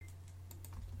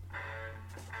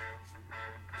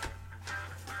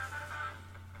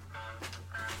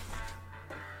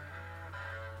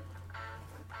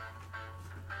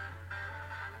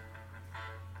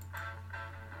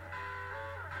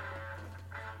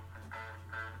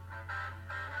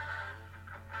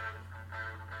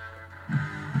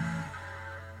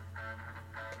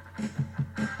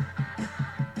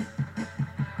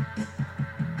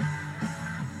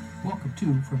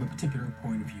to From a Particular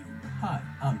Point of View. Hi,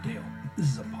 I'm Dale. This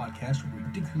is a podcast where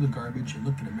we dig through the garbage and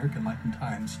look at American life and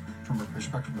times from a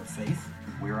perspective of faith.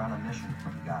 We're on a mission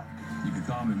from God. You could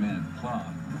call me man of the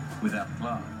cloth, without the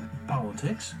cloth.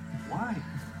 Politics. Why?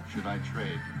 Should I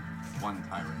trade one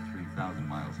tyrant 3,000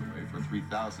 miles away for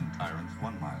 3,000 tyrants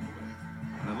 1 mile away?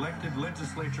 An elected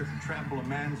legislature can trample a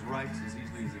man's rights as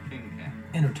easily as a king can.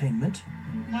 Entertainment.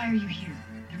 Why are you here?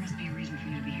 There must be a reason for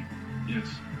you to be here. Yes,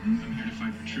 I'm here to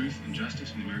fight for truth and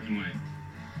justice in the American way.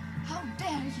 How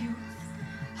dare you?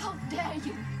 How dare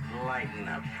you? Lighten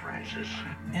up, Francis.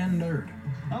 And nerd.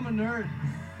 I'm a nerd.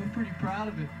 I'm pretty proud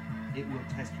of it. It will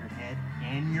test your head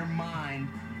and your mind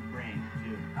and your brain,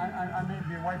 too. I may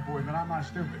be a white boy, but I'm not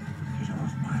stupid.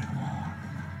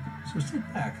 So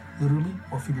sit back, literally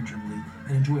or figuratively,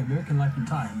 and enjoy American life and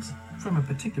times from a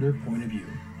particular point of view.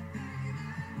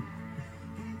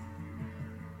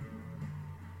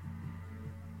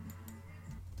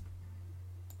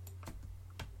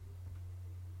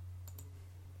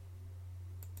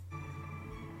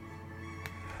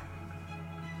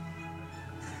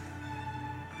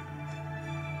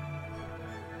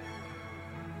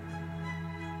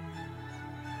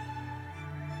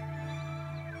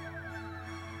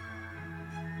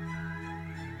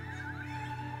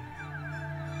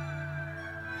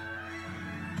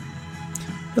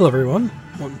 Hello everyone,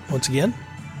 once again,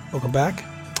 welcome back.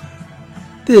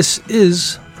 This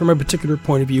is From a Particular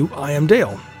Point of View, I am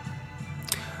Dale.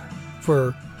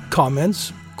 For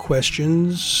comments,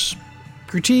 questions,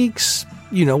 critiques,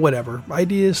 whatever,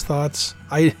 ideas, thoughts,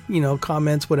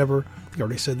 comments, whatever, I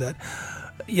already said that.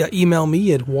 Yeah, email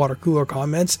me at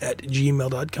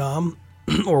watercoolercomments@gmail.com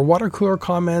or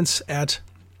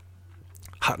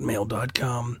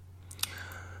watercoolercomments@hotmail.com.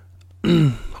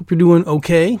 Hope you're doing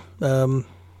okay.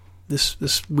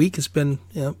 This week has been,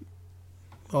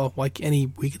 like any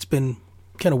week, it's been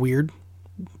kind of weird.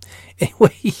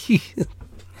 Anyway,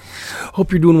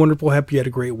 hope you're doing wonderful. Happy you had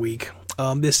a great week.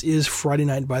 This is Friday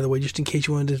night, by the way, just in case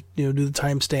you wanted to, do the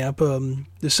timestamp.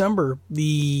 December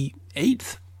the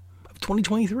 8th of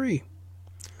 2023.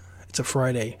 It's a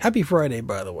Friday. Happy Friday,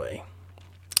 by the way.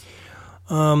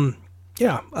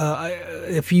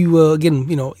 If you, again,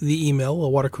 the email,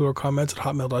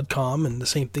 watercoolercomments@hotmail.com, and the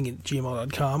same thing at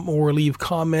gmail.com, or leave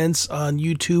comments on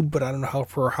YouTube, but I don't know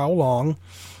for how long.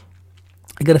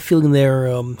 I got a feeling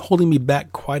they're holding me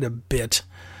back quite a bit.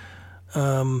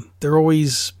 They're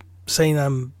always saying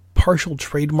I'm partial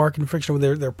trademark infringement.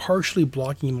 They're partially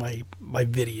blocking my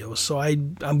videos, so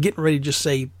I'm getting ready to just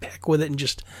say heck with it and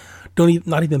just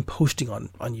not even posting on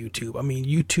YouTube. I mean,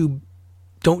 YouTube.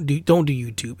 Don't do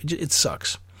YouTube. It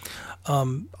sucks.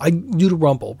 I do the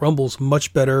Rumble. Rumble's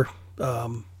much better.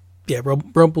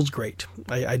 Rumble's great.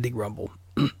 I dig Rumble.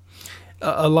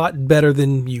 A lot better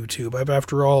than YouTube.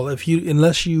 After all,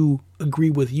 unless you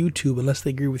agree with YouTube, unless they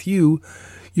agree with you,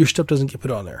 your stuff doesn't get put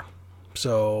on there.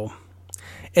 So,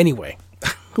 anyway,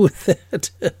 with that,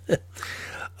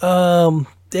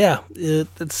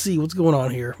 let's see what's going on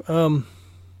here.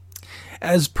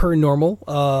 As per normal,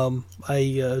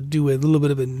 I do a little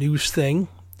bit of a news thing,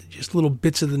 just little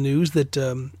bits of the news that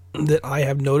I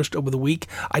have noticed over the week.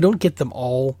 I don't get them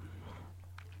all,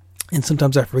 and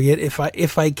sometimes I forget. If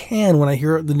I can, when I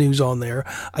hear the news on there,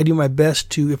 I do my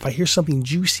best to, if I hear something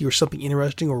juicy or something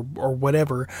interesting or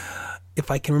whatever,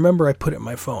 if I can remember, I put it in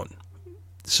my phone,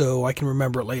 so I can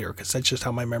remember it later, because that's just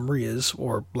how my memory is,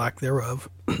 or lack thereof,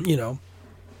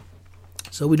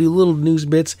 So we do little news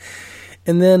bits,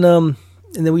 and then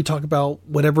we talk about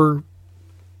whatever,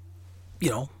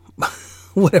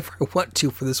 whatever I want to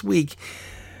for this week.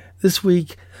 This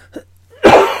week,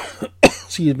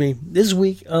 excuse me,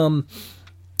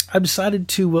 I've decided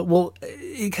to, I was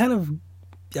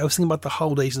thinking about the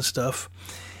holidays and stuff,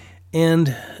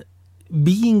 and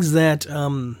beings that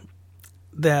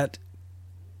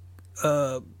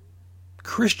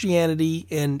Christianity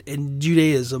and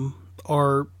Judaism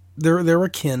they're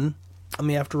akin. I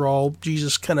mean, after all,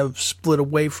 Jesus kind of split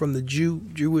away from the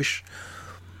Jewish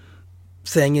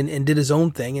thing and did his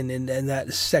own thing, and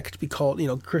that sect be called,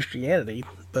 Christianity.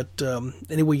 But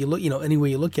any way you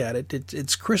look at it,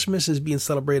 it's Christmas is being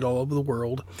celebrated all over the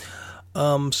world.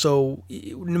 So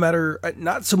no matter,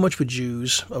 not so much with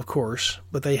Jews, of course,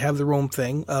 but they have their own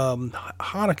thing.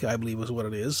 Hanukkah, I believe, is what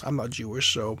it is. I'm not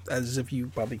Jewish, so as if you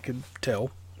probably could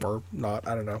tell, or not,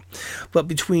 I don't know. But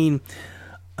between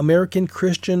American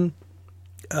Christian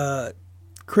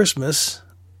Christmas,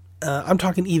 I'm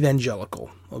talking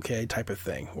evangelical, okay, type of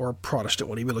thing, or Protestant,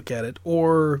 whatever you look at it,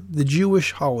 or the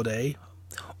Jewish holiday,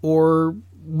 or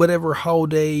whatever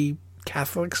holiday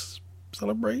Catholics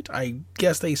celebrate. I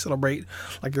guess they celebrate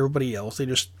like everybody else. They're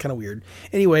just kind of weird.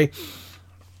 Anyway,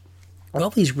 all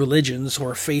these religions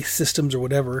or faith systems or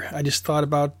whatever, I just thought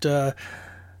about, I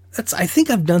think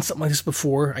I've done something like this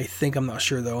before. I'm not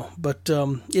sure though, but,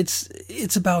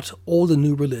 it's about old and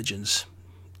new religions.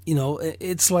 You know,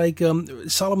 it's like,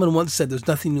 Solomon once said, there's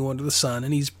nothing new under the sun,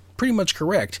 and he's pretty much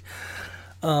correct.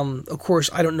 Of course,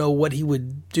 I don't know what he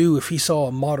would do if he saw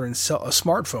a modern a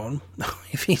smartphone.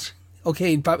 If he's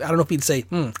okay, I don't know if he'd say,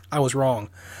 I was wrong,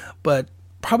 but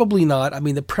probably not. I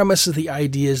mean, the premise of the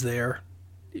idea is there,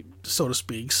 so to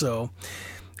speak. So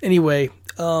anyway,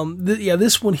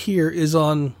 this one here is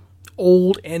on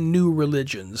old and new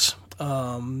religions.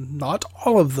 Not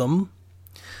all of them,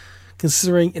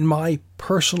 considering, in my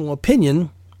personal opinion,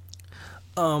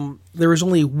 there is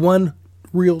only one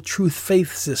real truth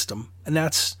faith system, and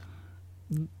that's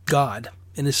God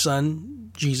and His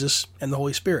Son, Jesus, and the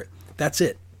Holy Spirit. That's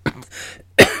it.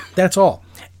 That's all.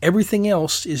 Everything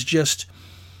else is just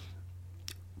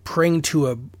praying to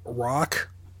a rock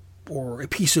or a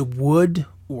piece of wood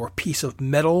or a piece of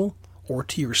metal or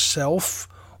to yourself,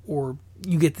 or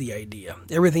you get the idea.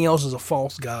 Everything else is a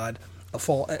false god,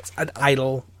 an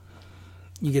idol.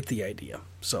 You get the idea.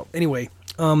 So anyway,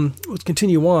 let's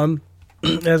continue on.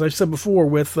 As I said before,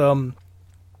 with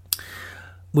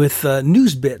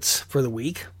news bits for the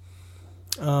week.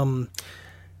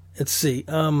 Let's see.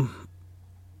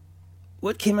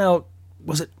 What came out?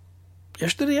 Was it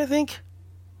yesterday? I think.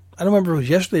 I don't remember if it was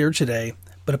yesterday or today,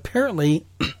 but apparently,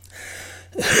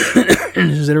 this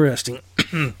is interesting.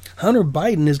 Hunter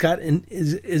Biden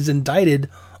is indicted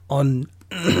on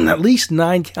at least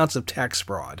 9 counts of tax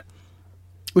fraud,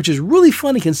 which is really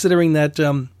funny considering that.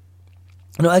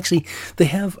 Actually, they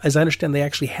have, as I understand, they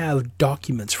actually have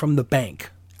documents from the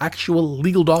bank, actual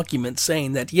legal documents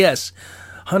saying that, yes,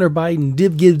 Hunter Biden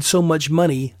did give so much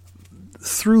money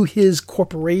through his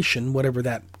corporation, whatever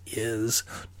that is,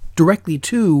 directly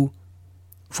to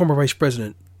former Vice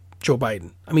President Joe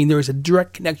Biden. I mean, there is a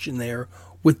direct connection there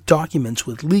with documents,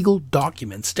 with legal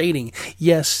documents stating,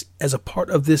 yes, as a part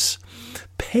of this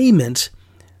payment,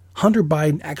 Hunter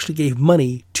Biden actually gave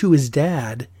money to his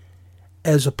dad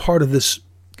as a part of this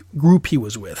group he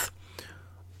was with.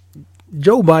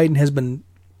 Joe Biden has been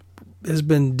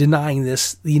denying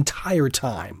this the entire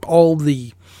time. All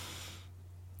the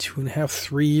 2.5,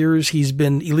 3 years he's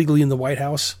been illegally in the White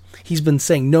House, he's been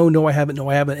saying, no, I haven't.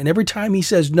 And every time he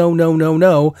says,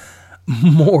 no,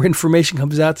 more information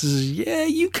comes out that says, yeah,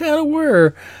 you kind of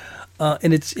were.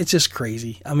 And it's just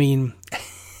crazy. I mean,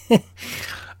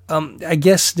 I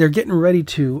guess they're getting ready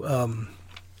to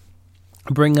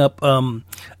bring up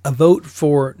a vote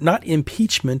for not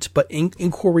impeachment, but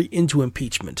inquiry into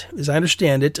impeachment, as I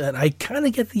understand it. And I kind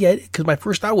of get the idea, because my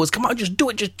first thought was, come on, just do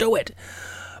it.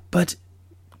 But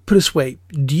put it this way,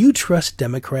 do you trust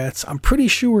Democrats? I'm pretty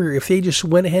sure if they just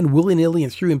went ahead willy-nilly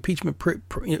and threw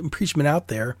impeachment out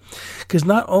there, because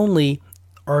not only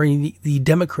are the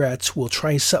Democrats will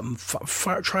try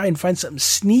and find something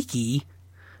sneaky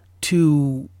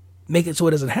to make it so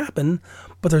it doesn't happen,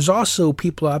 but there's also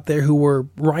people out there who are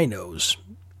rhinos.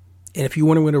 And if you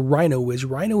wonder what a rhino is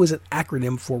an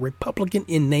acronym for Republican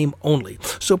in name only.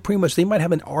 So pretty much they might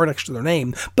have an R next to their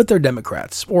name, but they're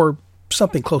Democrats or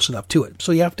something close enough to it.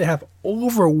 So you have to have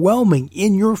overwhelming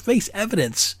in-your-face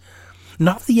evidence,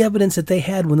 not the evidence that they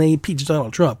had when they impeached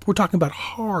Donald Trump. We're talking about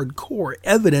hardcore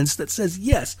evidence that says,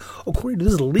 yes, according to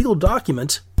this legal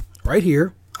document right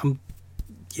here,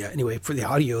 anyway, for the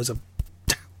audio,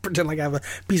 pretend like I have a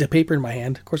piece of paper in my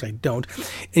hand. Of course I don't.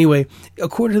 Anyway,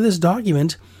 according to this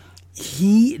document,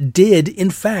 he did,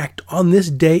 in fact, on this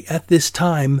day at this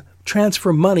time,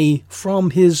 transfer money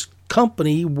from his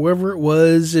company, wherever it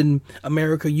was in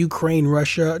America, Ukraine,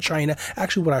 Russia, China.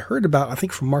 Actually, what I heard about, I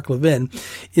think from Mark Levin,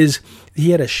 is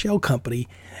he had a shell company.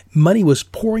 Money was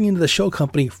pouring into the shell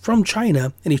company from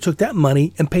China, and he took that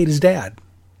money and paid his dad.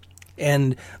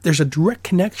 And there's a direct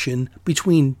connection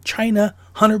between China,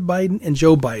 Hunter Biden, and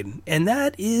Joe Biden. And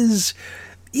that is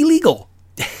illegal.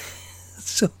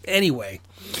 So anyway,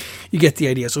 you get the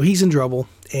idea. So he's in trouble.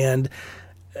 And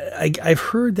I've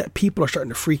heard that people are starting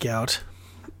to freak out,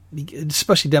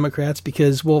 especially Democrats,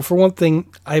 because, well, for one thing,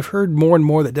 I've heard more and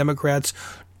more that Democrats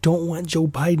don't want Joe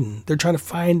Biden. They're trying to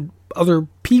find other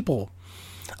people.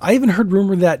 I even heard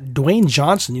rumor that Dwayne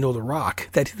Johnson, The Rock,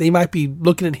 that they might be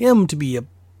looking at him to be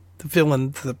to fill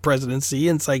in for the presidency.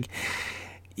 And it's like,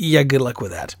 yeah, good luck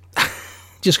with that.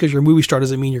 Just because you're a movie star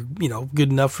doesn't mean you're good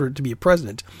enough to be a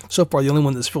president. So far, the only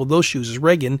one that's filled those shoes is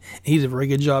Reagan, and he did a very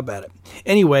good job at it.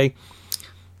 Anyway,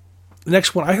 the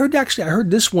next one, I heard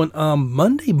this one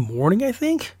Monday morning, I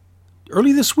think.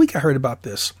 Early this week, I heard about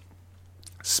this.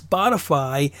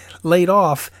 Spotify laid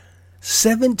off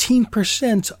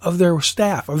 17% of their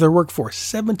staff, of their workforce.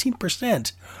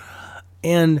 17%.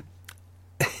 And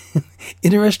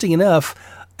interesting enough,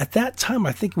 at that time,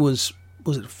 I think was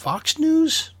it Fox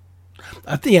News?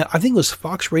 I think it was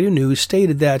Fox Radio News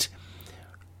stated that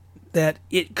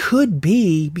it could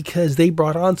be because they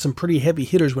brought on some pretty heavy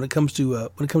hitters when it comes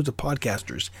to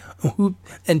podcasters.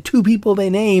 And two people they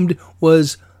named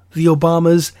was the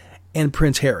Obamas and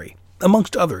Prince Harry,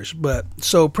 amongst others. But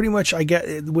so pretty much,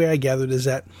 the way I gathered is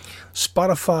that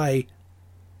Spotify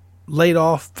laid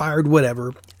off, fired,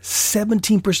 whatever,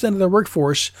 17% of their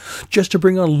workforce just to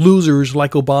bring on losers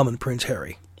like Obama and Prince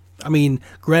Harry. I mean,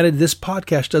 granted, this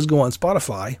podcast does go on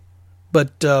Spotify,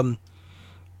 but they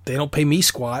don't pay me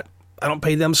squat. I don't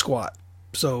pay them squat.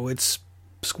 So it's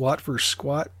squat for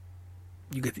squat.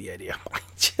 You get the idea.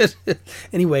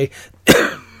 Anyway,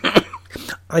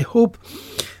 I hope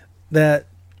that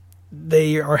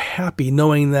they are happy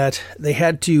knowing that they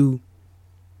had to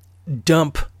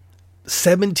dump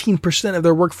 17% of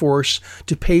their workforce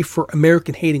to pay for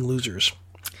American-hating losers.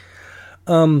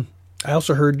 I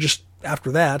also heard just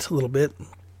after that a little bit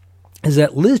is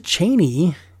that Liz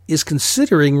Cheney is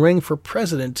considering running for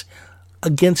president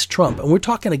against Trump. And we're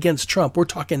talking against Trump. We're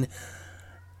talking,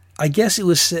 I guess it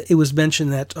was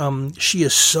mentioned that she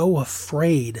is so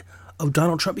afraid of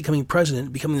Donald Trump becoming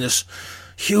president, becoming this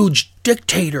huge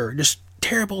dictator, this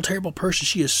terrible, terrible person.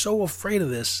 She is so afraid of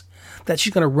this that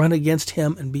she's going to run against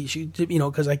him and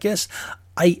because I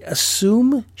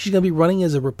assume she's going to be running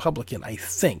as a Republican. I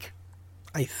think.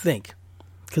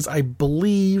 Because I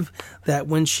believe that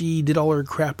when she did all her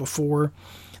crap before,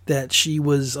 that she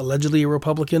was allegedly a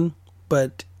Republican.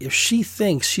 But if she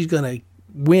thinks she's going to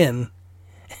win,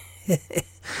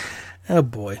 oh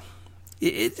boy.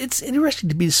 It's interesting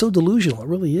to be so delusional. It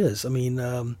really is. I mean,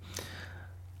 I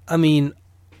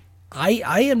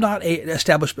am not an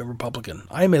establishment Republican.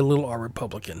 I am a little R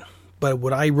Republican. But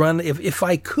would I run, if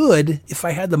I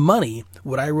had the money,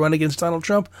 would I run against Donald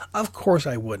Trump? Of course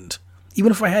I wouldn't.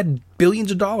 Even if I had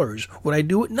billions of dollars, would I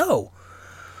do it? No.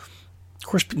 Of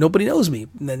course, nobody knows me,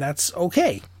 and then that's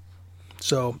okay.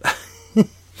 So,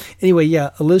 anyway, yeah,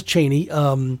 Liz Cheney,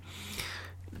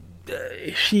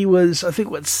 she was, I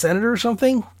think, senator or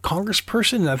something?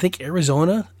 Congressperson in, I think,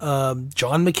 Arizona.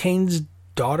 John McCain's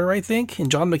daughter, I think.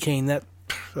 And John McCain,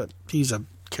 he's a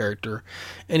character.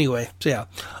 Anyway, so yeah.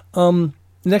 The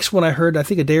next one I heard, I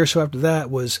think a day or so after that,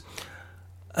 was,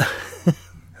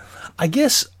 I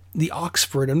guess, the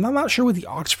Oxford. I'm not sure what the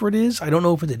Oxford is. I don't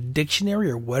know if it's a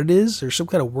dictionary or what it is. There's some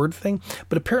kind of word thing.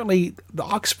 But apparently, the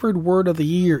Oxford word of the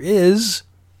year is,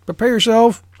 prepare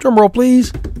yourself, drum roll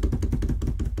please.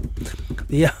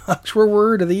 The Oxford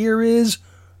word of the year is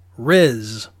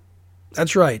Riz.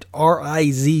 That's right,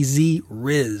 R-I-Z-Z,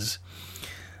 Riz.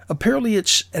 Apparently,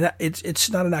 it's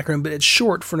not an acronym, but it's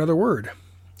short for another word.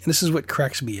 And this is what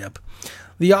cracks me up.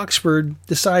 The Oxford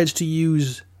decides to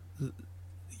use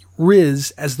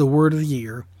Riz as the word of the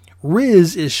year.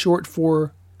 Riz is short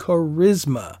for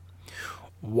charisma.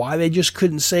 Why they just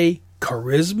couldn't say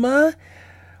charisma?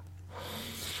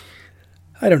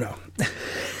 I don't know.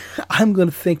 I'm going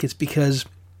to think it's because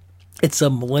it's a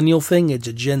millennial thing. It's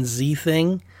a Gen Z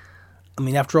thing. I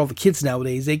mean, after all, the kids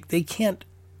nowadays, they can't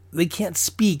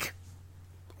speak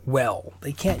well.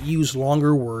 They can't use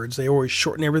longer words. They always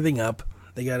shorten everything up.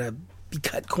 They got to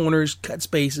cut corners, cut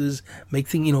spaces, make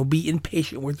things, be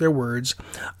impatient with their words.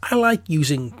 I like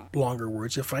using longer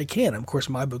words if I can. Of course,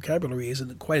 my vocabulary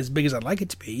isn't quite as big as I'd like it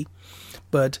to be,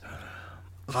 but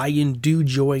I do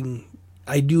enjoy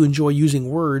using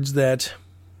words that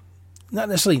not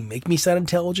necessarily make me sound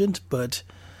intelligent, but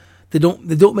they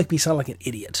don't make me sound like an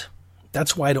idiot.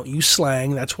 That's why I don't use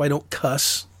slang. That's why I don't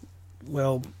cuss.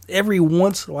 Well, every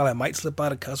once in a while I might slip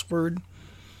out a cuss word,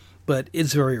 but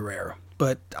it's very rare.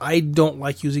 But I don't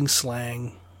like using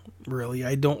slang, really.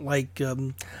 I don't like,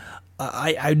 I'm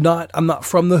not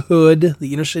from the hood,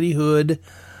 the inner city hood.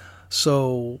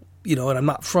 So, and I'm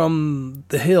not from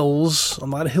the hills. I'm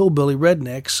not a hillbilly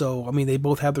redneck. So, I mean, they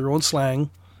both have their own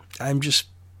slang. I'm just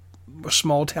a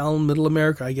small town, middle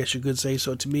America, I guess you could say.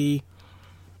 So to me,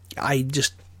 I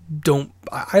just don't,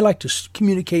 I like to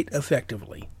communicate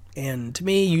effectively. And to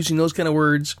me, using those kind of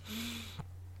words,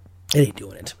 it ain't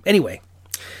doing it. Anyway.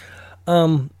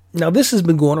 Now this has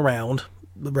been going around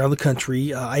the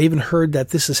country. I even heard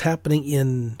that this is happening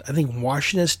in, I think,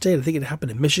 Washington State. I think it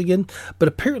happened in Michigan. But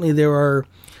apparently there are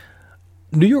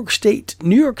New York State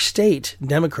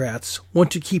Democrats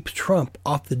want to keep Trump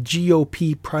off the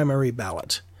GOP primary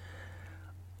ballot.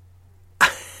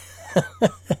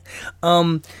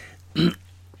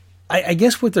 I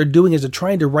guess what they're doing is they're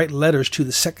trying to write letters to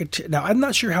the secretary. Now, I'm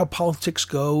not sure how politics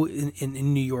go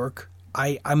in New York.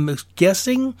 I'm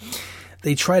guessing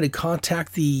they try to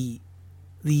contact the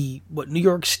the New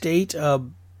York State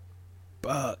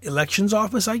elections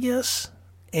office, I guess,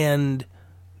 and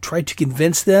tried to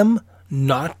convince them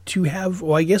not to have.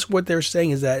 Well, I guess what they're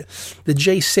saying is that the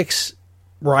J6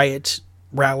 riot,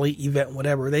 rally, event,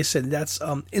 whatever, they said that's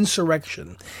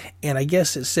insurrection, and I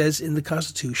guess it says in the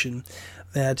Constitution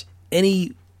that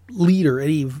any leader,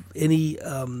 any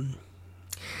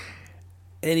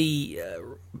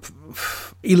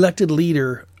elected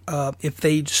leader, if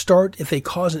they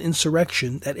cause an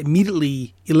insurrection, that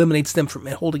immediately eliminates them from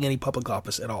holding any public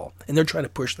office at all. And they're trying to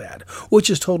push that, which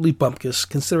is totally bumpkiss,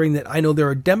 considering that I know there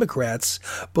are Democrats,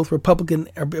 both Republican,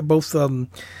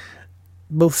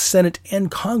 both Senate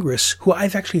and Congress, who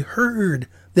I've actually heard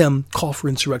them call for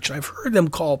insurrection. I've heard them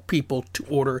call people to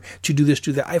order to do this,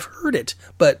 do that. I've heard it,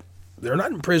 but they're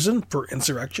not in prison for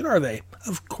insurrection, are they?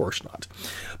 Of course not.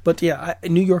 But yeah,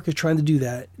 New York is trying to do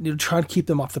that, trying to keep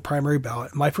them off the primary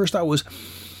ballot. My first thought was,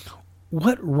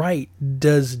 what right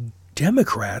does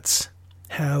Democrats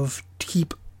have to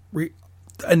keep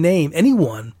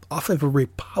anyone off of a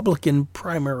Republican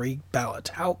primary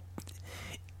ballot? How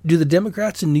do the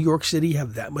Democrats in New York City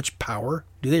have that much power?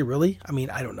 Do they really? I mean,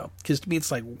 I don't know. Because to me,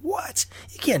 it's like, what?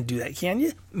 You can't do that, can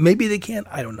you? Maybe they can.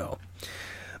 I don't know.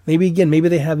 Maybe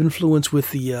they have influence with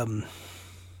the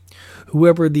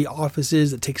whoever the office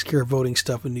is that takes care of voting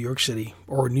stuff in New York City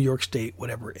or New York State,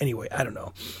 whatever. Anyway, I don't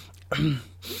know.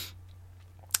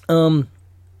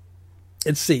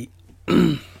 Let's see.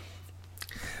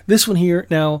 This one here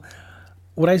now.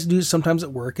 What I do sometimes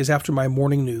at work is after my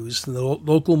morning news, the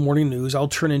local morning news, I'll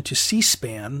turn into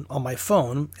C-SPAN on my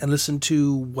phone and listen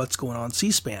to what's going on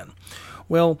C-SPAN.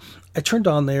 Well, I turned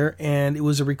on there and it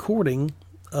was a recording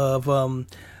of, I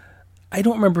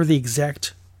don't remember the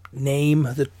exact name,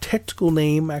 the technical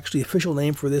name, actually official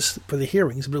name for the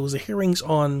hearings, but it was the hearings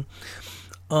on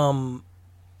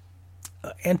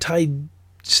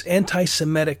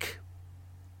anti-Semitic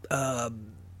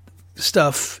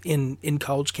stuff in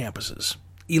college campuses.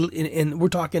 And we're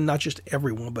talking not just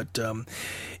everyone, but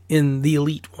in the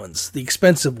elite ones, the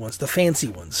expensive ones, the fancy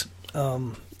ones.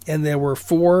 And there were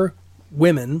 4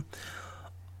 women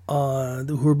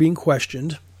who were being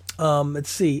questioned. Let's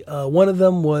see. One of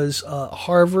them was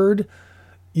Harvard,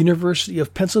 University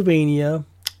of Pennsylvania,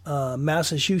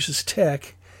 Massachusetts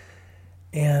Tech,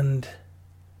 and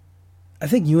I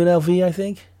think UNLV, I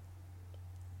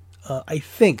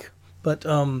think. But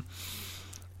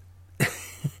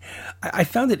I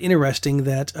found it interesting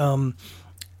that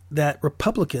that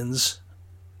Republicans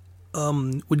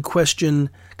would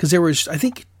question, because there were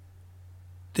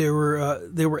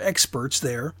experts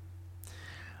there.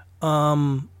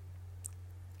 I'm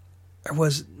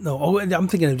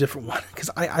thinking of a different one,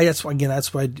 because that's what I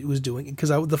was doing, because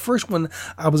the first one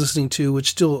I was listening to,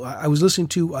 I was listening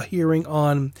to a hearing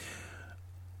on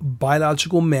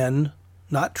biological men,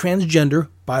 not transgender,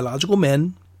 biological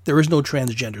men. There is no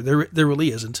transgender. There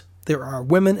really isn't. There are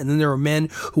women, and then there are men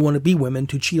who want to be women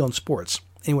to cheat on sports.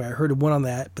 Anyway, I heard one on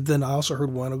that, but then I also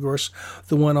heard one, of course,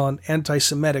 the one on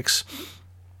anti-Semitics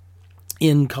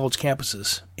in college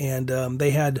campuses. And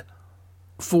they had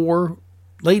 4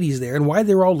 ladies there, and why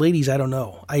they're all ladies, I don't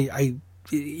know. I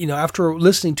after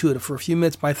listening to it for a few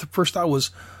minutes, my first thought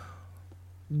was,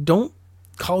 don't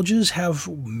colleges have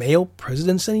male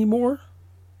presidents anymore?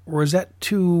 Or is that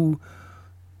too...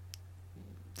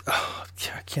 I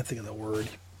can't think of the word.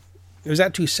 Was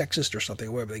that too sexist or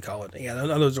something, whatever they call it? Yeah, I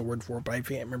know there's a word for it, but I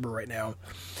can't remember right now.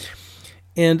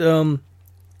 And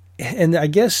I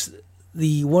guess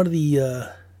the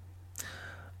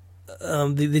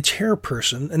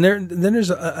chairperson, and then there's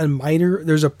a minor.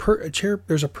 There's a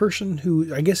person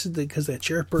who, I guess because the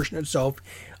chairperson itself,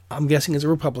 I'm guessing, is a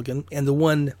Republican, and the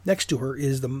one next to her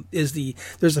is there's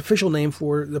an official name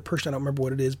for the person. I don't remember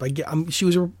what it is, but she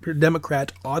was a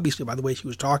Democrat, obviously, by the way she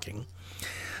was talking.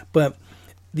 But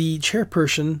the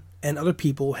chairperson and other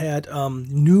people had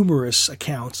numerous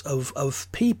accounts of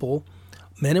people,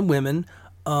 men and women,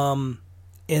 and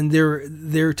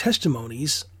their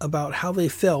testimonies about how they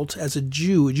felt as a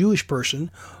Jewish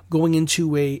person, going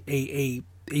into a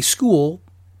school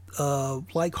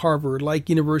like Harvard, like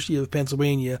University of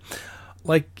Pennsylvania,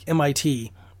 like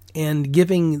MIT, and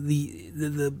giving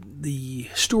the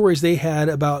stories they had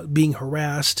about being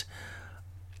harassed,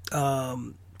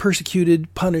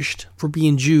 persecuted, punished for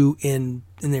being Jew in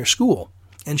their school.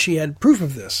 And she had proof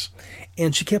of this.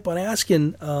 And she kept on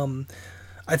asking, I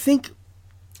think,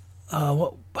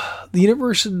 the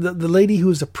university, the lady who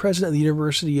was the president of the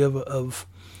University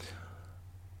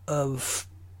of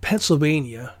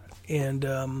Pennsylvania, and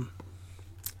let's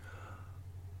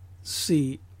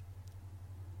see.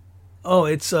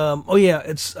 It's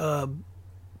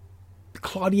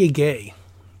Claudia Gay.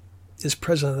 is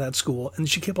president of that school, and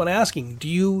she kept on asking, do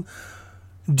you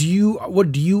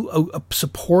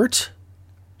support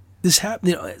this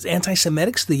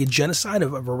anti-Semitics, the genocide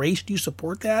of a race? Do you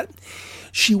support that?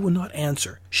 She would not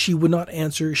answer.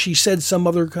 She said some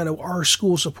other kind of, our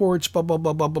school supports blah, blah,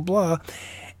 blah, blah, blah, blah.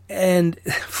 And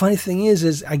funny thing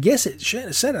is I guess it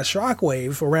sent a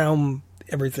shockwave around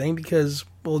everything because,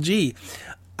 well, gee,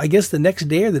 I guess the next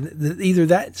day or either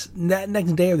that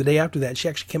next day or the day after that, she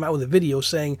actually came out with a video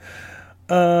saying,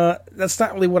 that's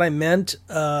not really what I meant.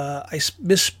 I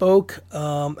misspoke.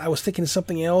 I was thinking of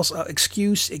something else.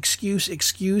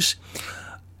 Excuse.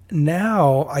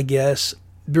 Now, I guess,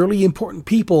 really important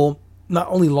people, not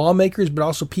only lawmakers, but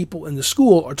also people in the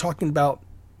school, are talking about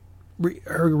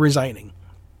her resigning.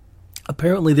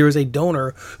 Apparently, there is a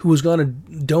donor who was going to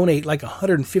donate like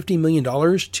 $150 million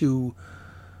to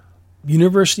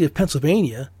University of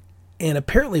Pennsylvania. And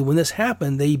apparently, when this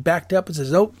happened, they backed up and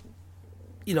says, "Oh,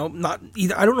 not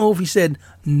either." I don't know if he said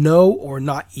no or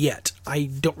not yet. I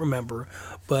don't remember,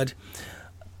 but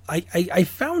I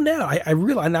found out. I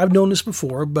realized, and I've known this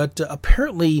before, but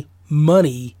apparently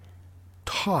money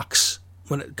talks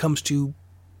when it comes to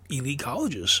elite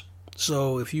colleges.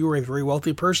 So if you are a very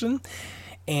wealthy person,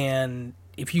 and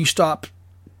if you stop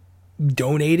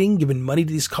donating, giving money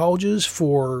to these colleges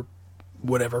for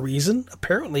whatever reason,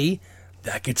 apparently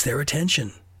that gets their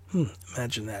attention.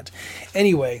 Imagine that.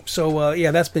 Anyway, so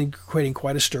that's been creating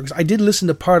quite a stir. I did listen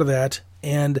to part of that,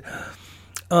 and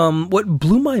what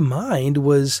blew my mind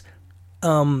was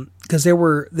because there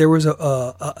was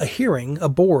a hearing, a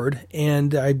board,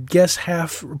 and I guess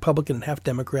half Republican and half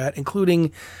Democrat,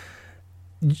 including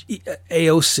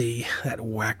AOC, that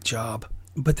whack job.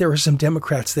 But there were some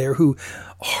Democrats there who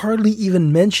hardly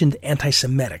even mentioned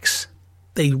anti-Semitics.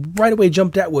 They right away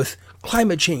jumped out with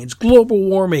climate change, global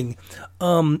warming,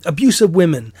 abuse of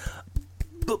women,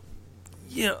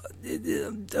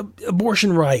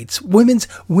 abortion rights,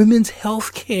 women's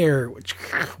health care, which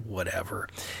whatever.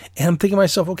 And I'm thinking to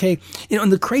myself, okay,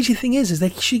 and the crazy thing is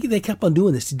they kept on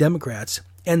doing this to Democrats.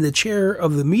 And the chair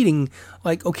of the meeting,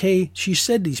 like, okay, she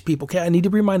said to these people, okay, I need to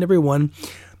remind everyone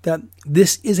that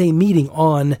this is a meeting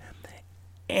on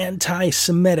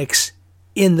anti-Semitics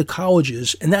in the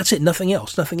colleges, and that's it, nothing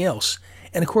else.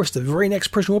 And of course, the very next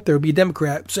person up there would be a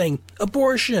Democrat saying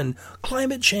abortion,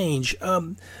 climate change,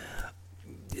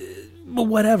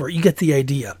 whatever. You get the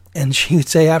idea. And she would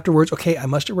say afterwards, okay, I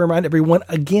must remind everyone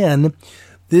again,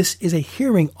 this is a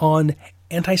hearing on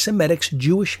anti-Semitics,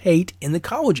 Jewish hate in the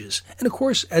colleges. And of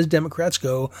course, as Democrats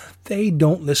go, they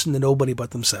don't listen to nobody but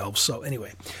themselves. So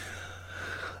anyway,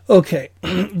 okay,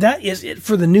 that is it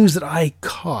for the news that I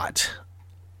caught.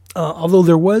 Although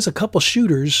there was a couple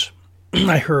shooters,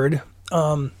 I heard.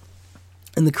 And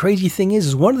the crazy thing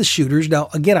is one of the shooters, now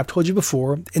again, I've told you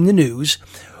before in the news,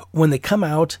 when they come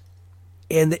out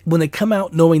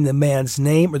knowing the man's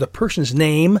name or the person's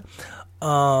name,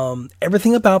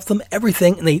 everything about them,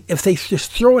 everything, and if they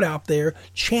just throw it out there,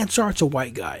 chances are it's a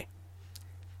white guy.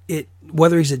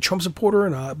 Whether he's a Trump supporter or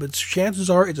not, but chances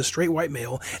are it's a straight white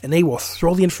male, and they will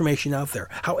throw the information out there.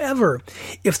 However,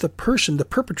 if the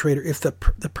perpetrator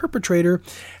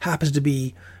happens to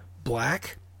be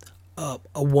black, a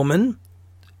woman,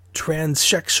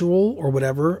 transsexual or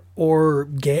whatever, or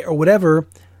gay or whatever,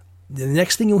 the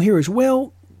next thing you'll hear is,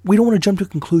 well, we don't want to jump to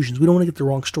conclusions. We don't want to get the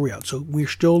wrong story out. So we're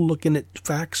still looking at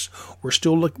facts. We're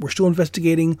still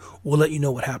investigating. We'll let you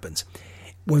know what happens.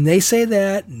 When they say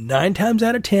that, 9 times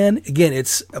out of 10, again,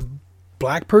 it's a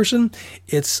black person,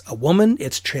 it's a woman,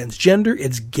 it's transgender,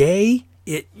 it's gay.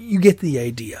 You get the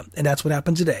idea. And that's what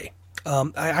happened today.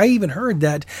 I even heard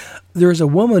that there's a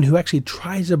woman who actually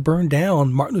tries to burn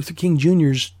down Martin Luther King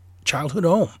Jr.'s childhood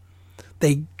home.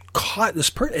 They caught this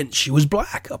person, and she was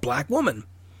black, a black woman.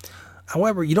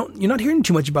 However, you're not hearing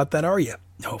too much about that, are you?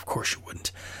 No, of course you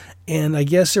wouldn't. And I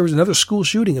guess there was another school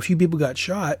shooting. A few people got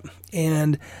shot,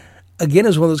 and again, it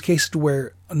was one of those cases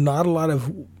where not a lot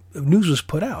of news was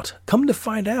put out. Come to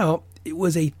find out, it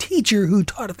was a teacher who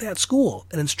taught at that school,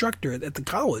 an instructor at the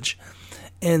college,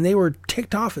 and they were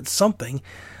ticked off at something.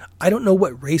 I don't know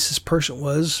what race this person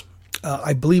was.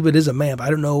 I believe it is a man, but I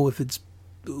don't know if it's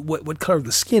what color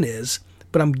the skin is.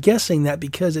 But I'm guessing that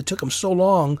because it took them so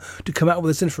long to come out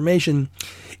with this information,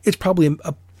 it's probably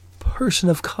a person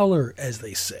of color, as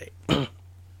they say.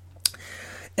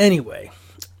 Anyway.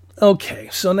 Okay,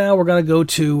 so now we're going to go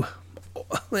to,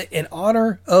 in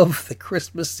honor of the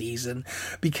Christmas season,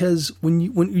 because when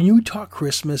you talk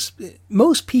Christmas,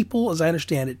 most people, as I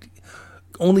understand it,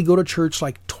 only go to church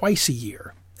like twice a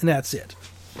year, and that's it.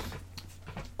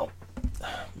 Oh,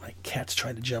 my cat's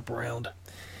trying to jump around.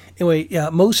 Anyway, yeah,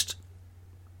 most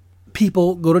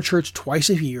people go to church twice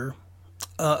a year.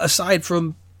 aside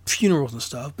from funerals and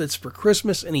stuff, but it's for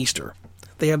Christmas and Easter.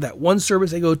 They have that one service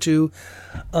they go to.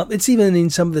 It's even in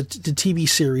some of the TV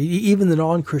series, even the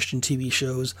non-Christian TV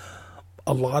shows.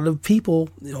 A lot of people,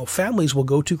 families will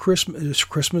go to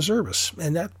Christmas service,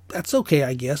 and that's okay,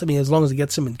 I guess. I mean, as long as it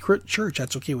gets them in church,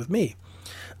 that's okay with me.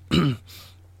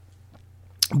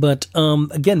 But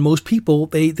again, most people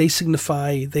they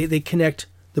signify they connect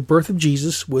the birth of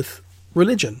Jesus with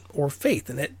religion or faith,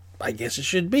 and I guess it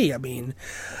should be. I mean,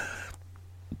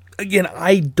 again,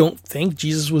 I don't think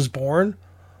Jesus was born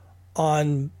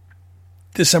on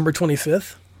December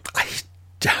 25th. I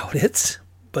doubt it,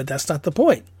 but that's not the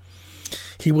point.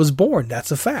 He was born.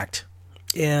 That's a fact.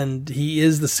 And he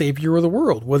is the savior of the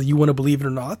world. Whether you want to believe it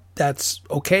or not, that's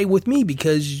okay with me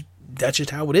because that's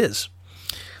just how it is.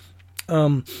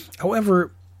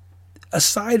 However,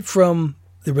 aside from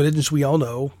the religions we all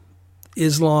know,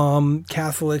 Islam,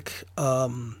 Catholic,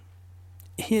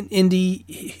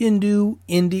 Hindu,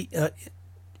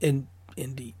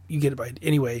 you get it right.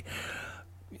 Anyway,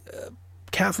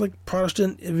 Catholic,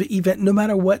 Protestant, no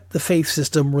matter what the faith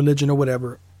system, religion, or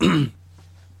whatever,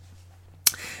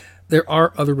 there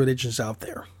are other religions out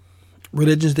there.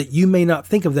 Religions that you may not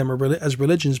think of them as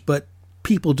religions, but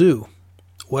people do.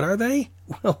 What are they?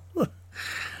 Well,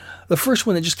 the first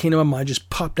one that just came to my mind, just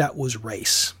popped out, was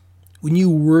race. When you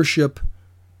worship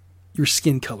your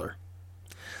skin color.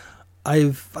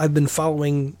 I've been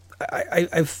following.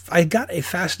 I got a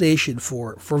fascination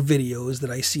for videos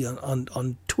that I see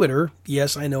on Twitter.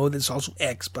 Yes, I know that's also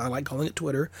X, but I like calling it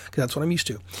Twitter because that's what I'm used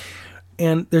to.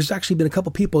 And there's actually been a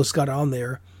couple people that's got on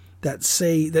there that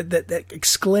say that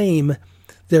exclaim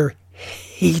their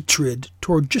hatred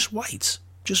toward just whites.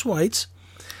 They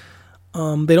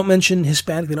don't mention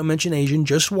Hispanic, they don't mention Asian,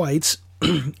 just whites.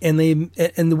 and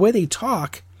the way they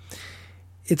talk,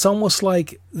 it's almost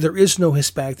like there is no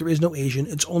Hispanic, there is no Asian,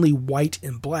 it's only white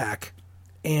and black.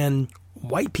 And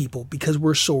white people, because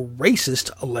we're so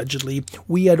racist, allegedly,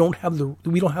 we're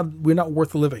not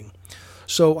worth living.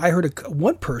 So I heard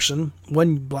one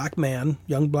black man,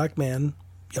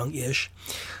 young-ish,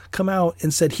 come out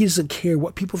and said he doesn't care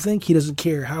what people think, he doesn't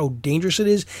care how dangerous it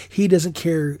is, he doesn't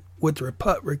care what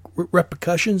the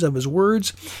repercussions of his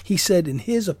words. He said, in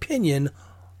his opinion,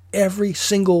 every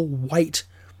single white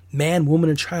man,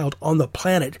 woman, and child on the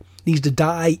planet needs to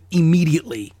die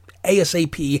immediately,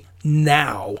 ASAP,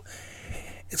 now.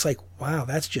 It's like, wow,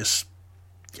 that's just,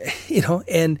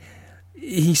 and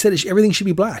he said everything should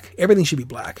be black. Everything should be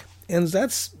black. And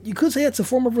you could say it's a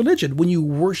form of religion. When you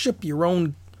worship your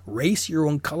own race, your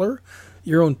own color,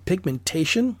 your own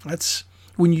pigmentation, that's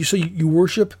when you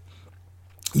worship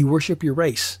your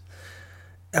race.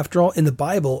 After all, in the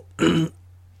Bible,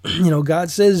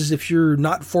 God says, if you're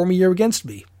not for me, you're against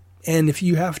me. And if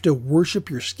you have to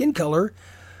worship your skin color,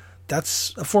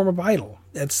 that's a form of idol.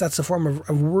 That's a form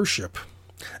of worship.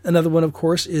 Another one, of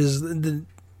course, is the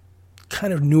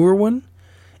kind of newer one,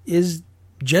 is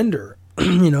gender.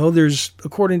 There's,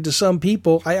 according to some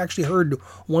people, I actually heard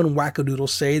one wackadoodle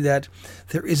say that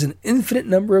there is an infinite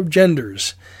number of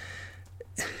genders.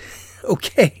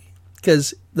 Okay,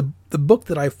 because the book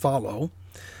that I follow,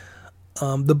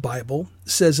 the Bible,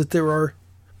 says that there are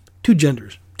two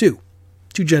genders. Two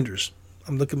genders.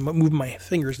 I'm moving my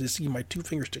fingers to see my two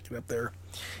fingers sticking up there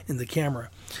in the camera.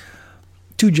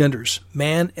 Two genders,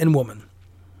 man and woman.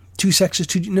 Two sexes,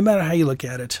 no matter how you look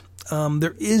at it.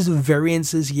 There is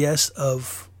variances, yes,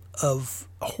 of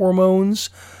hormones.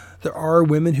 There are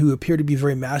women who appear to be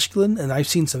very masculine, and I've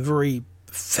seen some very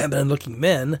feminine-looking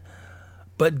men,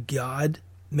 but God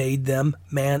made them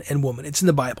man and woman. It's in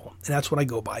the Bible, and that's what I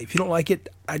go by. If you don't like it,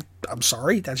 I'm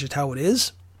sorry. That's just how it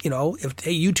is.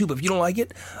 YouTube, if you don't like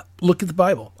it, look at the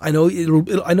Bible. I know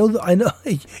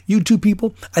YouTube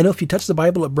people. I know if you touch the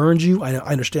Bible, it burns you. I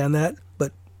understand that,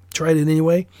 but try it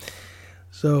anyway.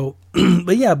 So,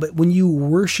 but when you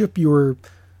worship your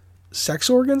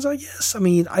sex organs, I guess. I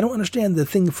mean, I don't understand the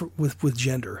thing with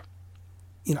gender.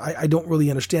 I don't really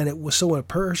understand it. So when a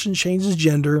person changes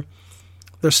gender,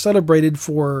 they're celebrated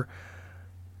for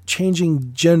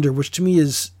changing gender, which to me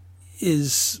is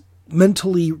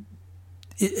mental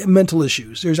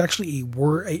issues. There's actually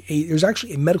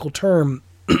a medical term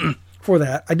for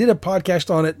that. I did a podcast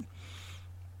on it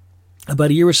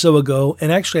about a year or so ago,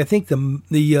 and actually I think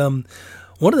the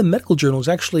one of the medical journals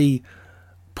actually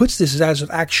puts this as an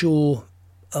actual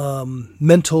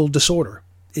mental disorder.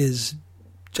 I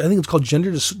think it's called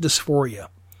gender dysphoria,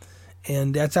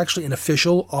 and that's actually an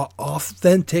official,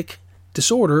 authentic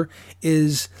disorder.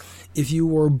 Is if you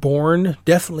were born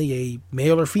definitely a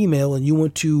male or female, and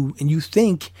you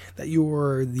think that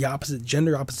you're the opposite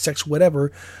gender, opposite sex,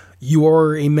 whatever, you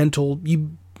are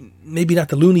maybe not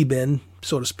the loony bin,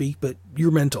 so to speak, but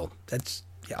you're mental. That's,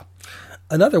 yeah.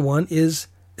 Another one is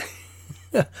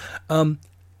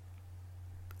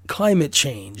climate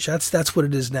change. That's what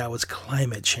it is now. It's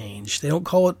climate change. They don't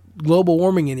call it global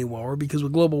warming anymore, because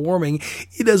with global warming,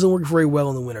 it doesn't work very well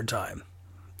in the wintertime.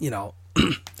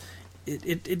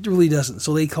 It really doesn't.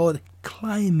 So they call it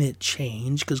climate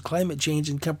change, because climate change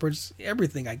encompasses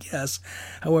everything, I guess.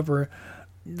 However,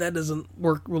 that doesn't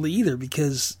work really either,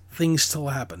 because things still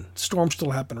happen. Storms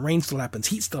still happen. Rain still happens.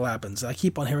 Heat still happens. I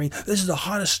keep on hearing, this is the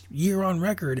hottest year on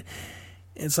record.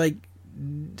 It's like,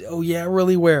 oh yeah,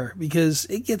 really, where? Because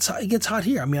it gets hot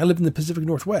here. I mean, I live in the Pacific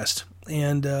Northwest,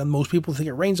 and most people think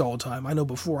it rains all the time. I know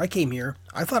before I came here,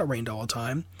 I thought it rained all the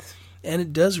time. And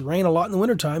it does rain a lot in the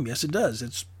wintertime. Yes, it does.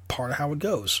 It's part of how it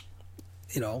goes,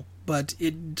 but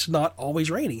it's not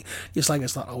always raining. Just like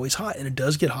it's not always hot, and it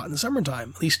does get hot in the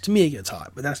summertime. At least to me, it gets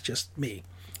hot, but that's just me.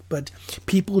 But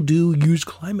people do use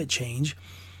climate change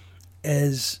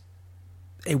as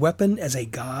a weapon, as a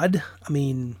god. I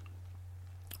mean,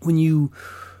 when you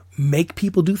make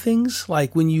people do things,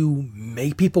 like when you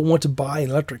make people want to buy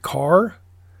an electric car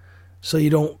so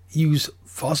you don't use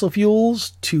fossil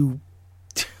fuels or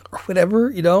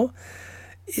whatever,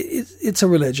 it's a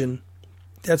religion.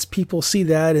 That's, people see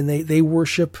that and they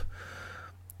worship.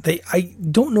 I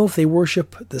don't know if they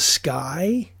worship the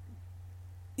sky,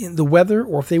 in the weather,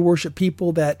 or if they worship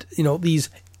people that, these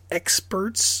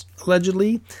experts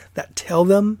allegedly that tell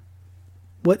them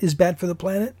what is bad for the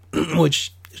planet,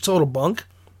 which is total bunk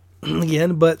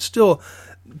again. But still,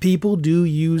 people do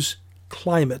use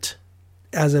climate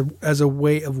as a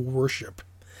way of worship.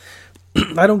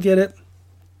 I don't get it.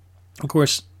 Of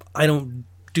course, I don't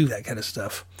do that kind of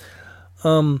stuff.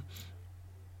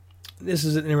 This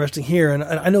is interesting here, and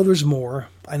I know there's more.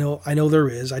 I know there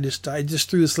is. I just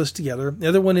threw this list together. The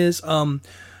other one is a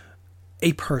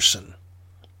person,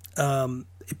 a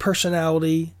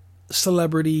personality,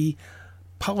 celebrity,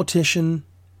 politician.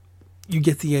 You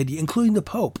get the idea, including the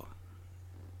Pope.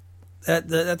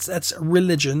 That's a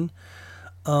religion.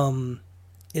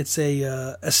 It's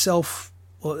a self.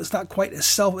 Well, it's not quite a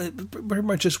self. Pretty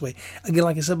much this way. Again,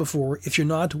 like I said before, if you're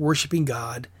not worshiping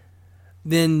God,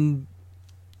 then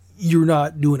you're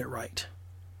not doing it right.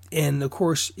 And of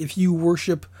course, if you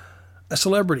worship a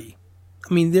celebrity,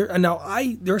 I mean, there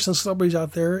are some celebrities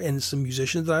out there and some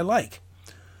musicians that I like.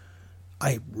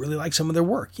 I really like some of their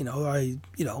work. I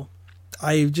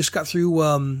just got through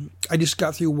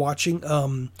watching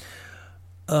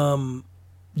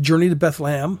Journey to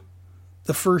Bethlehem.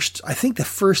 The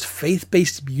first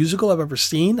faith-based musical I've ever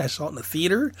seen. I saw it in the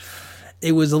theater.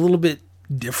 It was a little bit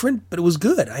different, but it was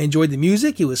good. I enjoyed the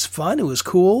music. It was fun. It was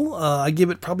cool. I give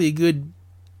it probably a good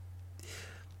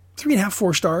 3.5,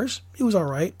 4 stars. It was all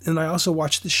right. And I also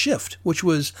watched The Shift, which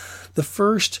was the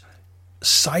first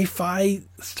sci-fi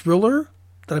thriller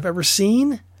that I've ever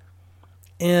seen.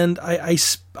 And I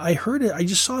heard it. I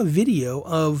just saw a video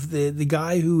of the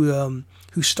guy who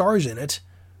stars in it.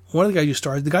 One of the guys who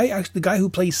stars, the guy who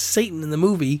plays Satan in the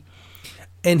movie,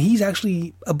 and he's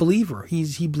actually a believer.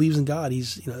 He believes in God.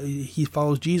 He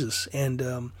follows Jesus.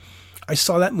 And I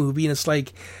saw that movie, and it's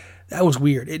like, that was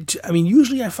weird.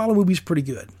 Usually I follow movies pretty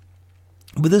good,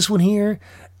 but this one here,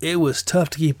 it was tough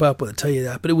to keep up with. I'll tell you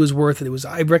that. But it was worth it.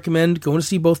 I recommend going to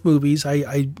see both movies.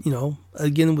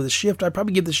 Again, with The Shift, I'd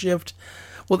probably give The Shift.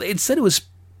 Well, it said it was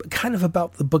kind of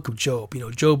about the book of Job.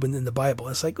 Job in the Bible.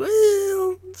 It's like,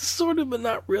 well, sort of, but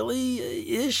not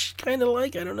really ish. Kind of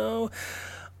like, I don't know.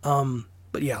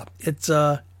 But yeah, it's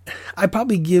I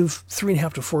probably give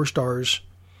 3.5 to 4 stars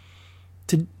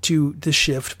to The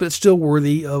Shift, but it's still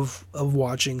worthy of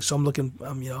watching. So I'm looking,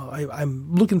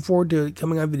 I'm looking forward to it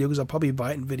coming on video, because I'll probably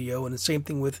buy it in video. And the same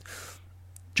thing with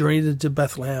Journey to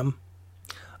Bethlehem.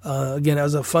 Again, it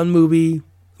was a fun movie,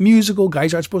 musical.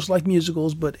 Guys aren't supposed to like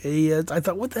musicals, but I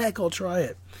thought, what the heck, I'll try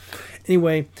it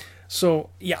anyway. So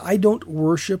yeah, I don't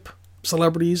worship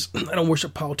celebrities. I don't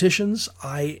worship politicians.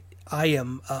 I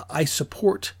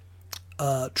support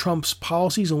Trump's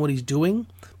policies and what he's doing,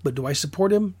 but do I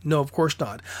support him? No, of course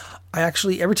not. I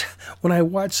actually, every time when I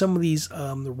watch some of these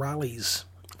the rallies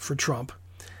for Trump,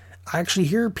 I actually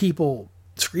hear people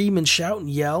scream and shout and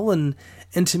yell, and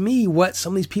to me, what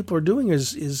some of these people are doing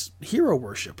is hero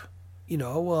worship.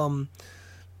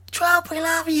 Trump, we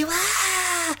love you.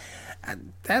 Ah!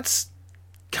 That's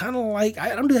kind of like,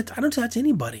 I don't do that to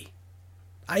anybody.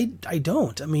 I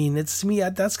don't. It's, to me,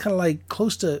 that's kind of like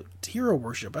close to hero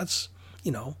worship. That's,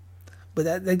 but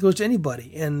that goes to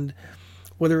anybody. And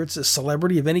whether it's a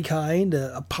celebrity of any kind,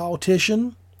 a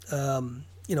politician,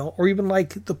 or even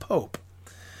like the Pope.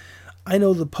 I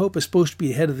know the Pope is supposed to be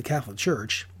the head of the Catholic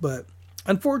Church, but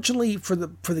unfortunately for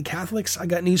the Catholics, I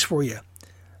got news for you.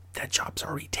 that job's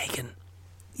already taken.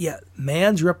 Yeah,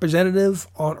 man's representative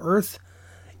on earth,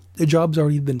 the job's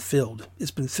already been filled.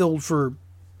 It's been filled for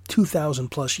 2,000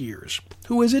 plus years.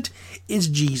 Who is it? It's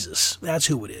Jesus. That's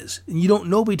who it is. And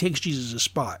nobody takes Jesus'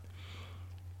 spot.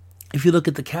 If you look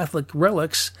at the Catholic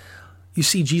relics, you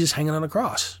see Jesus hanging on a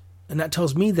cross. And that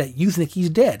tells me that you think he's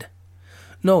dead.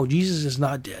 No, Jesus is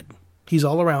not dead. He's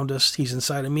all around us. He's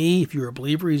inside of me. If you're a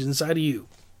believer, he's inside of you.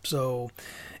 So,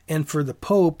 and for the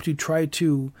Pope to try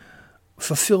to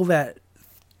fulfill that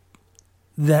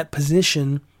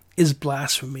position is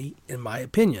blasphemy, in my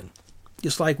opinion.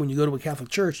 Just like when you go to a Catholic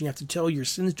church and you have to tell your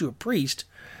sins to a priest.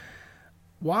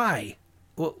 Why?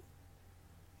 Well,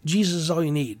 Jesus is all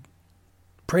you need.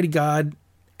 Pray to God,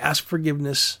 ask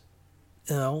forgiveness.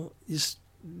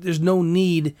 There's no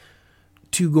need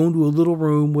to go into a little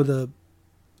room with a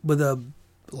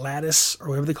lattice or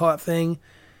whatever they call that thing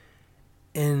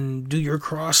and do your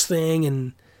cross thing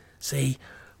and say,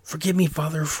 "Forgive me,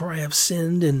 Father, for I have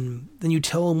sinned." And then you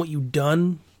tell him what you've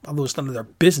done, although it's none of their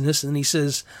business. And then he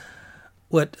says,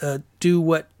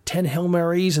 do 10 Hail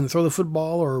Marys and throw the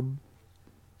football, or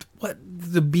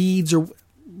the beads or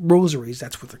rosaries,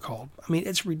 that's what they're called. I mean,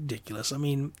 it's ridiculous. I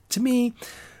mean, to me,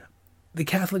 the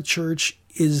Catholic Church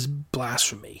is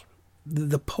blasphemy.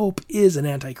 The Pope is an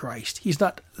Antichrist. He's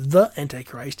not the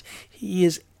Antichrist. He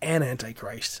is an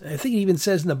Antichrist. I think it even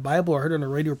says in the Bible, I heard on a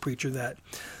radio preacher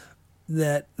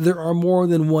that there are more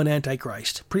than one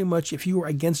Antichrist. Pretty much, if you are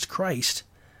against Christ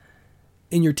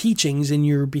in your teachings, in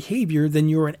your behavior, then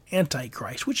you're an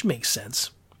Antichrist, which makes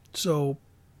sense. So,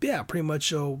 yeah, pretty much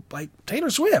so. Like Taylor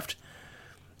Swift,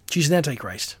 she's an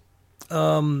Antichrist.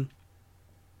 Obama,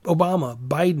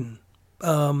 Biden,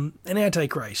 an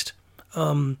Antichrist.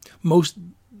 Most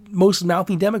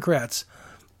mouthy Democrats,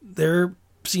 they're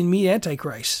seen me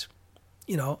Antichrist.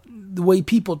 The way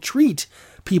people treat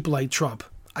people like Trump,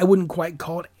 I wouldn't quite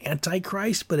call it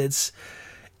Antichrist, but it's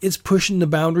pushing the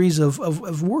boundaries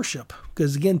of worship.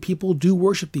 Because again, people do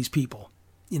worship these people.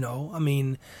 I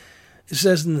mean, it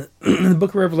says in the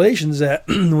book of Revelations that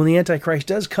when the Antichrist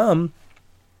does come,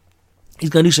 he's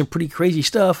going to do some pretty crazy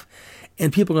stuff,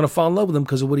 and people are going to fall in love with him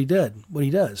because of what he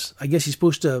does. I guess he's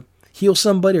supposed to heal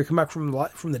somebody or come back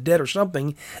from the dead or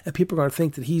something, and people are going to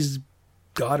think that he's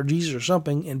God or Jesus or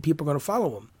something, and people are going to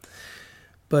follow him.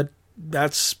 But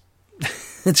that's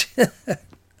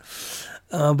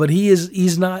but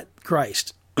he's not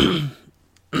Christ.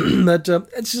 But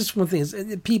it's just one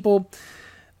thing. People,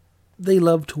 they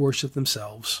love to worship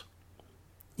themselves.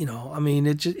 I mean,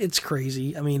 it's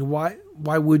crazy. I mean, why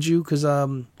would you? Because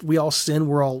we all sin.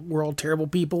 We're all terrible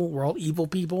people. We're all evil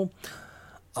people.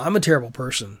 I'm a terrible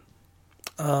person.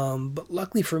 But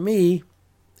luckily for me,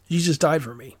 Jesus died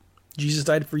for me. Jesus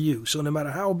died for you. So no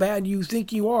matter how bad you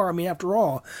think you are, I mean, after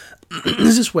all,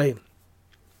 it's this way.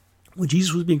 When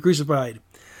Jesus was being crucified,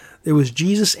 there was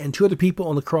Jesus and two other people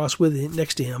on the cross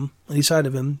next to him, on each side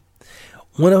of him.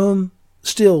 One of them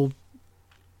still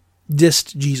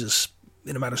dissed Jesus,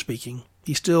 in a matter of speaking.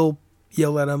 He still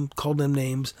yelled at him, called them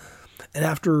names. And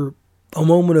after a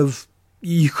moment of,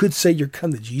 you could say your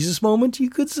come to Jesus moment, you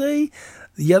could say,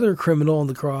 the other criminal on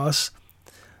the cross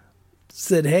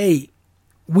said, "Hey,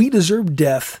 we deserve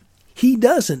death. He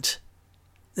doesn't."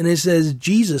 And it says,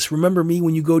 "Jesus, remember me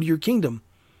when you go to your kingdom."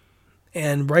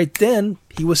 And right then,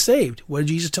 he was saved. What did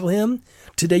Jesus tell him?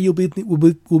 Today you'll be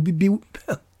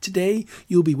today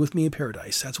you'll be with me in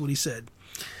paradise. That's what he said.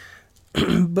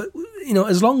 But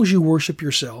as long as you worship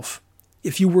yourself,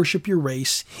 if you worship your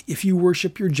race, if you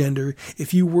worship your gender,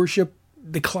 if you worship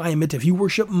the climate, if you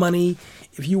worship money,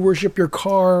 if you worship your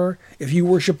car, if you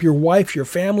worship your wife, your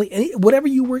family, whatever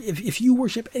you were, if you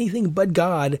worship anything but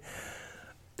God,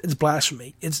 it's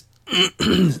blasphemy. It's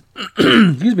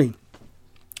excuse me.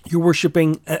 You're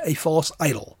worshiping a false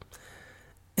idol.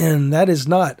 And that is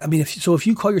not, I mean, if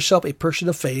you call yourself a person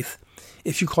of faith,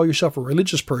 if you call yourself a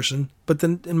religious person, but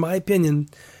then in my opinion,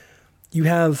 you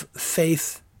have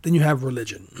faith, then you have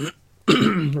religion.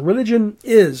 Religion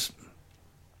is,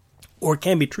 or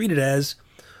can be treated as,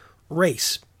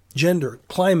 race, gender,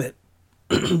 climate,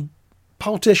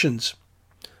 politicians,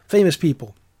 famous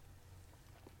people.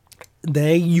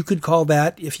 You could call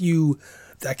that,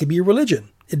 that could be a religion.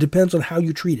 It depends on how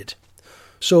you treat it.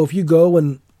 So if you go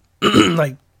and,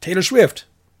 like Taylor Swift.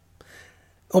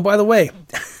 Oh, by the way,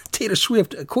 Taylor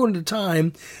Swift, according to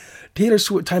Time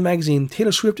magazine,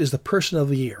 Taylor Swift is the person of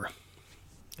the year.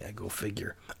 Yeah, go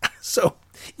figure. So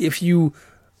if you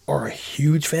are a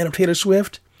huge fan of Taylor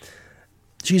Swift,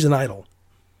 she's an idol.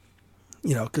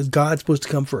 Because God's supposed to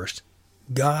come first.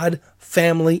 God,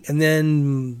 family, and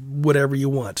then whatever you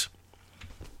want.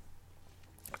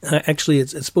 Actually,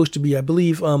 it's supposed to be, I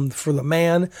believe, for the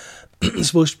man, It's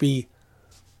supposed to be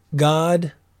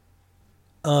God,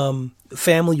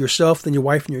 family, yourself, then your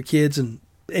wife and your kids, and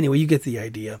anyway, you get the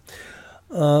idea.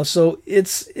 So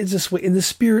it's this way in the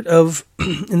spirit of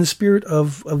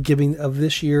giving of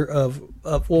this year of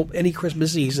any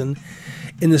Christmas season,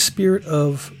 in the spirit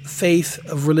of faith,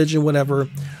 of religion, whatever.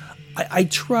 I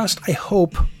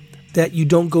hope that you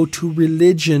don't go to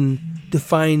religion to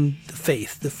find the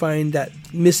faith, to find that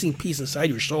missing piece inside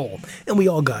your soul. And we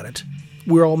all got it.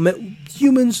 We're all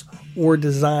humans were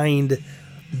designed,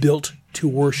 built to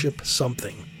worship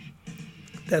something.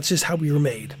 That's just how we were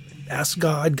made. Ask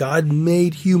God. God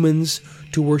made humans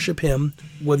to worship Him,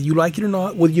 whether you like it or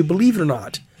not, whether you believe it or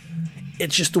not.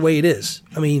 It's just the way it is.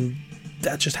 I mean,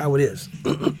 that's just how it is.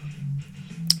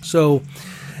 So,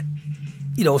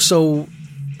 so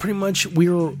pretty much we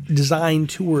were designed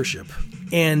to worship,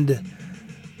 and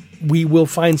we will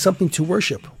find something to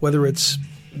worship, whether it's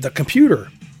the computer,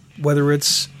 whether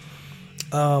it's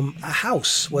a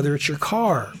house, whether it's your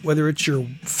car, whether it's your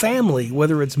family,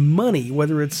 whether it's money,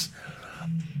 whether it's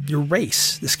your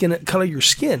race, the color of your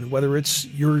skin, whether it's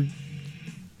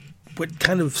what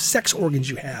kind of sex organs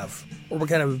you have, or what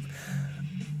kind of,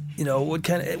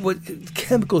 what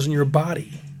chemicals in your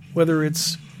body, whether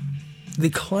it's the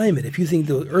climate. If you think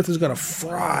the earth is going to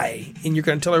fry and you're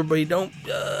going to tell everybody don't,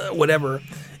 whatever,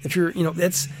 if you're,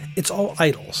 it's all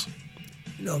idols.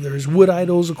 There's wood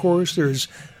idols, of course, there's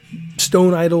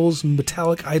stone idols,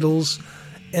 metallic idols,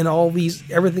 and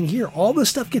everything here. All this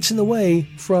stuff gets in the way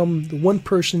from the one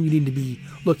person you need to be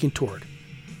looking toward.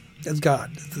 That's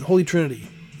God, the Holy Trinity,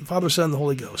 the Father, Son, and the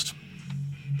Holy Ghost.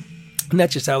 And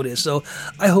that's just how it is. So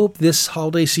I hope this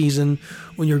holiday season,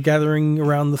 when you're gathering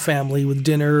around the family with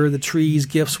dinner, the trees,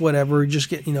 gifts, whatever, just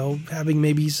get, having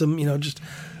maybe some, just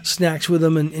snacks with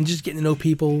them and just getting to know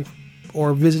people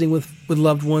or visiting with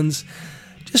loved ones.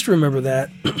 Just remember that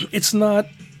it's not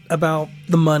about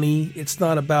the money. It's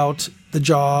not about the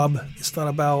job. It's not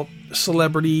about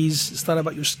celebrities. It's not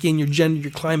about your skin, your gender,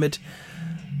 your climate,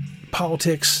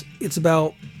 politics. It's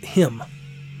about Him,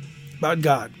 about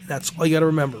God. That's all you got to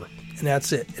remember. And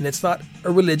that's it. And it's not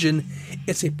a religion.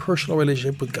 It's a personal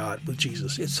relationship with God, with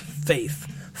Jesus. It's faith.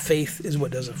 Faith is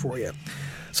what does it for you.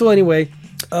 So anyway,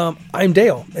 I'm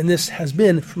Dale, and this has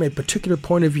been from a particular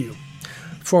point of view.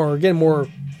 For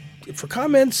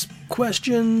comments,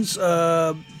 questions,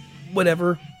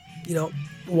 whatever,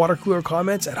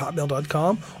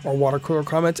 watercoolercomments@hotmail.com or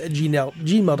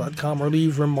watercoolercomments@gmail.com, or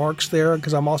leave remarks there,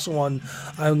 because I'm going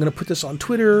to put this on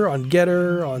Twitter, on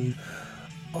Getter, on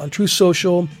Truth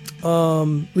Social.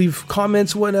 Leave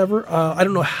comments, whatever. I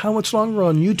don't know how much longer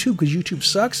on YouTube, because YouTube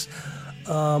sucks,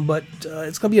 but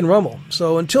it's going to be in Rumble.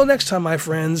 So until next time, my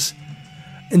friends,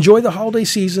 enjoy the holiday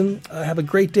season. Have a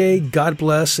great day. God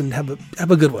bless, and have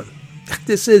a good one.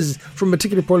 This is, from a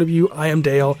particular point of view, I am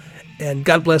Dale, and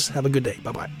God bless. Have a good day.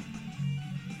 Bye-bye.